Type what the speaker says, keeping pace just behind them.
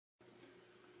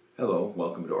Hello,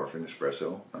 welcome to OE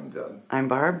Espresso. I'm Doug. I'm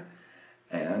Barb.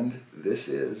 And this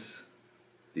is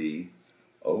the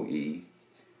OE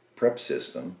Prep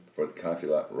System for the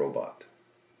Cafelat Robot.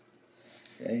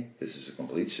 Okay, this is a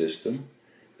complete system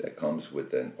that comes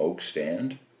with an oak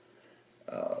stand,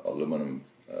 aluminum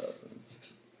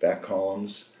back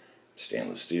columns,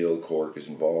 stainless steel, cork is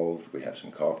involved, we have some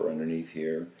copper underneath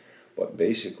here, but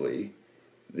basically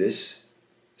this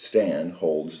stand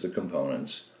holds the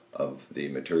components of the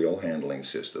material handling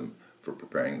system for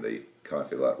preparing the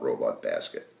Cafelat Robot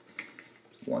basket.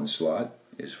 One slot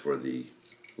is for the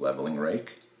leveling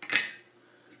rake,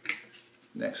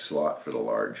 next slot for the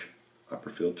large upper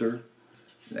filter,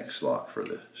 next slot for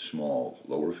the small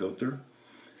lower filter.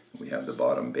 We have the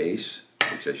bottom base,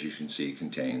 which as you can see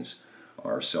contains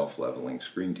our self-leveling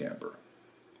screen tamper.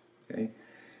 Okay?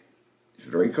 It's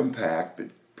very compact, but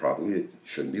probably it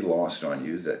shouldn't be lost on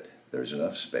you that there's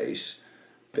enough space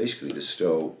basically to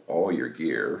stow all your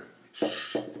gear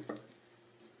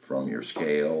from your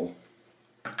scale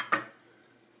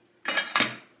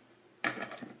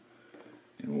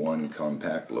in one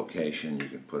compact location. You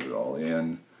can put it all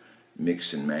in,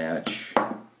 mix and match,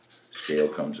 scale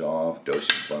comes off,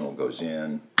 dosing funnel goes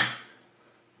in,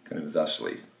 kind of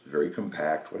thusly. It's very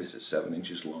compact. What is it, 7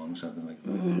 inches long, something like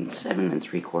that? 7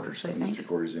 3/4, I think. 7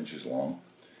 3/4 inches long.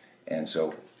 And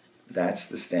so that's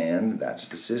the stand, that's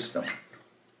the system.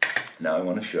 Now I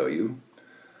want to show you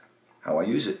how I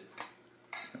use it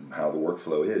and how the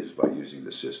workflow is by using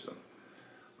the system.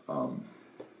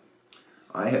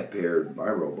 I have paired my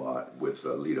robot with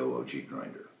a Lido OG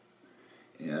grinder.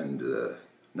 And the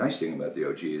nice thing about the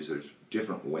OG is there's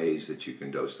different ways that you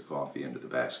can dose the coffee into the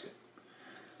basket.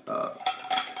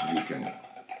 You can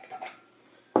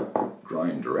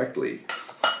grind directly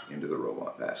into the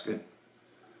robot basket.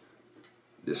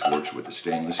 This works with a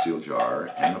stainless steel jar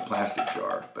and a plastic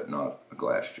jar, but not a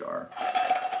glass jar.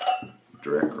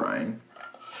 Direct grind.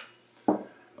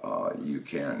 You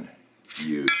can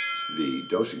use the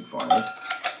dosing funnel,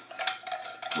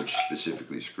 which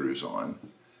specifically screws on.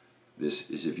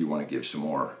 This is if you want to give some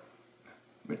more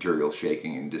material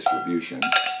shaking and distribution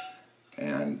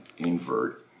and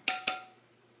invert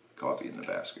coffee in the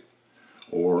basket.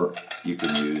 Or you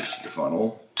can use the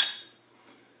funnel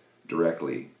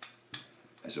directly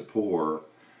as a pour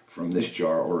from this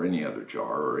jar or any other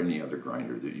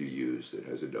grinder that you use that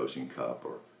has a dosing cup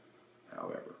or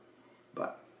however.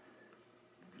 But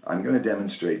I'm going to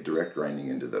demonstrate direct grinding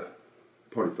into the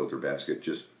portafilter basket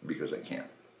just because I can.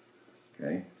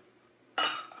 Okay?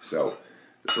 So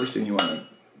the first thing you want to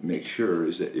make sure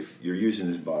is that if you're using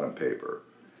this bottom paper,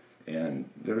 and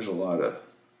there's a lot of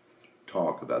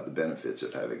talk about the benefits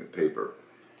of having a paper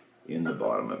in the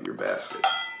bottom of your basket.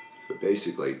 So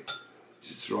basically,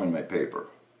 just throw in my paper.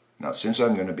 Now, since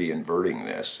I'm going to be inverting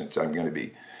this, since I'm going to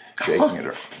be shaking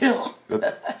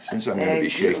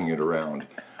it around,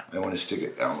 I want to stick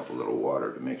it down with a little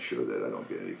water to make sure that I don't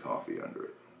get any coffee under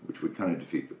it, which would kind of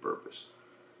defeat the purpose.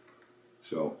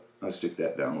 So I'll stick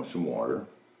that down with some water,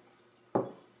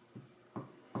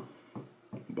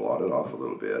 blot it off a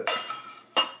little bit.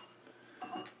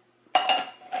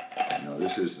 Now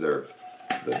this is the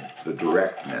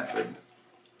direct method.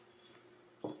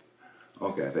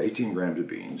 Okay, I have 18 grams of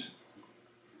beans,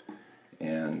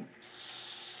 and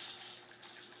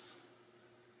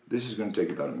this is going to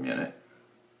take about a minute.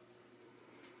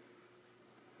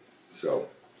 So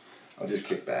I'll just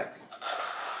kick back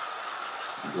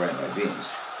and grind my beans.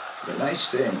 The nice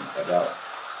thing about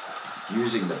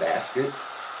using the basket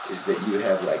is that you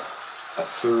have like a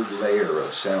third layer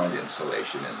of sound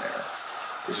insulation in there.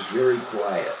 It's very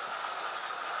quiet.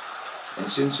 And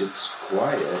since it's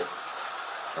quiet,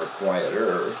 or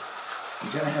quieter, you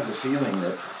kind of have the feeling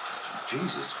that,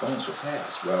 Jesus, it's going so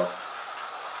fast. Well,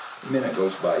 a minute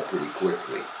goes by pretty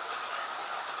quickly.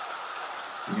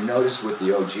 And you notice with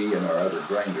the OG and our other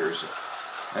grinders,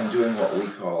 I'm doing what we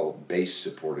call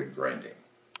base-supported grinding.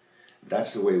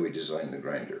 That's the way we designed the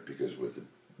grinder, because with the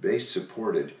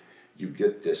base-supported, you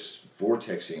get this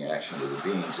vortexing action to the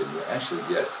beans, and you actually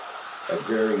get a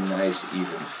very nice, even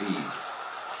feed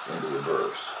into the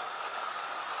burrs.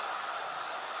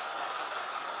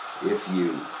 If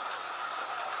you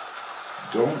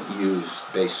don't use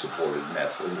base-supported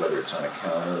method, whether it's on a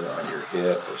counter, or on your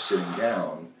hip, or sitting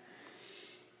down,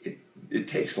 it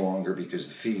takes longer because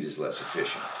the feed is less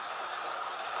efficient.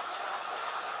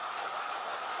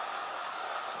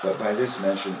 But by this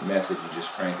method, you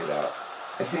just crank it out.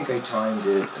 I think I timed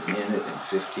it 1 minute and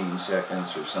 15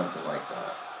 seconds or something like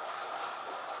that.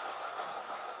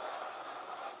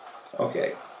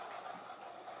 Okay,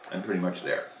 I'm pretty much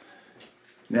there.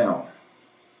 Now,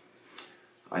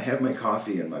 I have my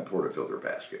coffee in my portafilter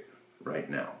basket right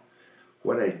now.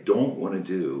 What I don't want to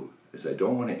do is I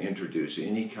don't want to introduce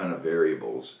any kind of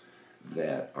variables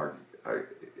that are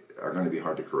going to be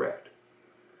hard to correct.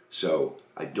 So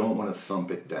I don't want to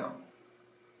thump it down,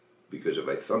 because if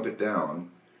I thump it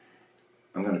down,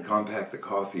 I'm going to compact the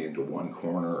coffee into one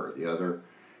corner or the other,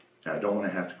 and I don't want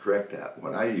to have to correct that.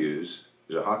 What I use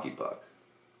is a hockey puck.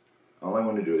 All I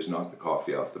want to do is knock the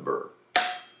coffee off the burr.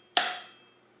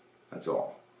 That's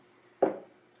all.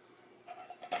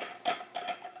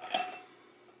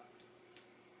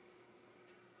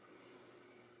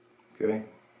 Okay.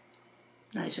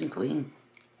 Nice and clean.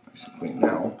 Nice and clean.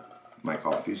 Now, my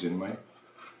coffee's in my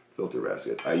filter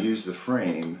basket. I use the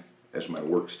frame as my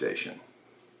workstation.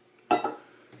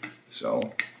 So,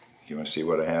 you want to see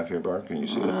what I have here, Bart? Can you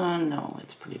see it? No,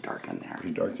 it's pretty dark in there.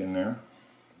 Pretty dark in there.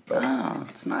 But oh,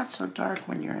 it's not so dark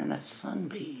when you're in a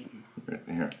sunbeam.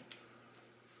 Here.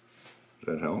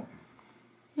 Does that help?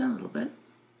 Yeah, a little bit.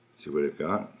 See what I've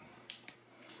got?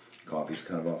 Coffee's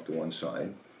kind of off to one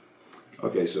side.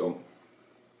 Okay, so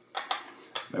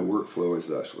my workflow is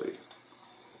thusly.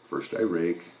 First I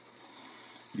rake.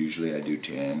 Usually I do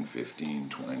 10, 15,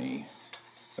 20.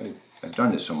 I've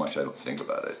done this so much I don't think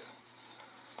about it.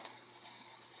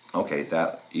 Okay,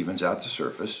 that evens out the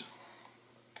surface.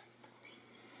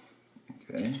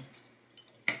 Okay,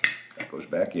 that goes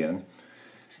back in.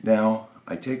 Now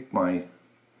I take my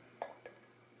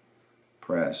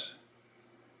press.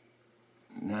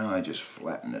 Now I just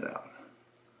flatten it out.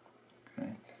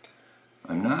 Okay,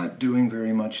 I'm not doing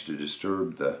very much to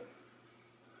disturb the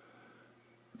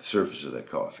surface of that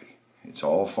coffee. It's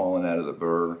all fallen out of the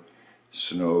burr,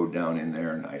 snowed down in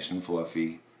there, nice and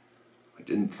fluffy. I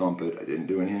didn't thump it, I didn't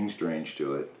do anything strange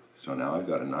to it. So now I've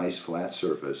got a nice flat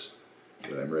surface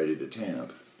that I'm ready to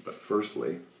tamp. But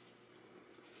firstly,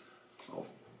 I'll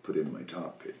put in my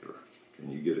top paper.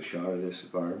 Can you get a shot of this,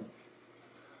 Barb?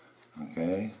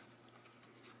 Okay.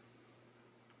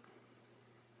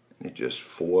 And it just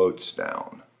floats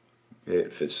down. Okay,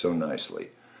 it fits so nicely.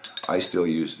 I still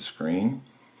use the screen.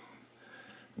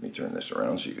 Let me turn this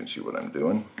around so you can see what I'm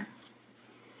doing.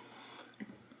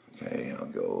 Okay, I'll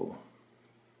go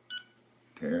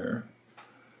there.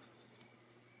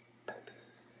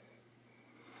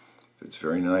 Fits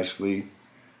very nicely.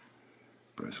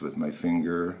 Press with my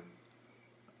finger.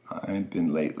 I've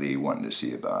been lately wanting to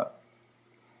see about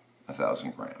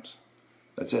 1,000 grams.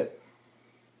 That's it.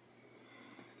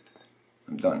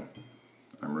 I'm done.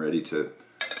 I'm ready to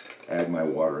add my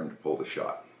water and to pull the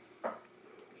shot.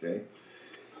 Okay.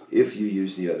 If you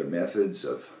use the other methods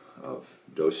of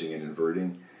dosing and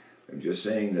inverting, I'm just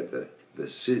saying that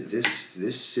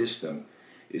this system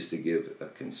is to give a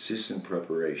consistent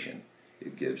preparation.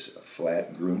 It gives a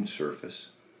flat groomed surface,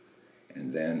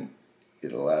 and then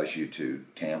it allows you to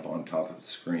tamp on top of the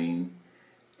screen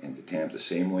and to tamp the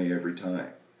same way every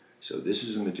time. So this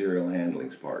is the material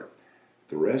handling's part.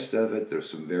 The rest of it, there's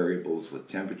some variables with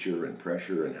temperature and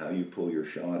pressure and how you pull your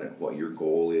shot and what your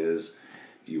goal is.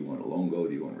 Do you want a longo?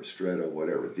 Do you want a ristretto?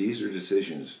 Whatever. These are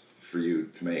decisions for you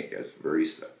to make as a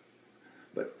barista.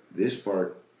 But this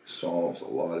part solves a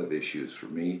lot of issues for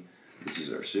me. This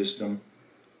is our system,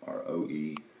 our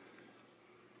OE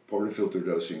portafilter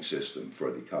dosing system for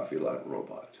the Cafelat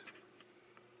Robot.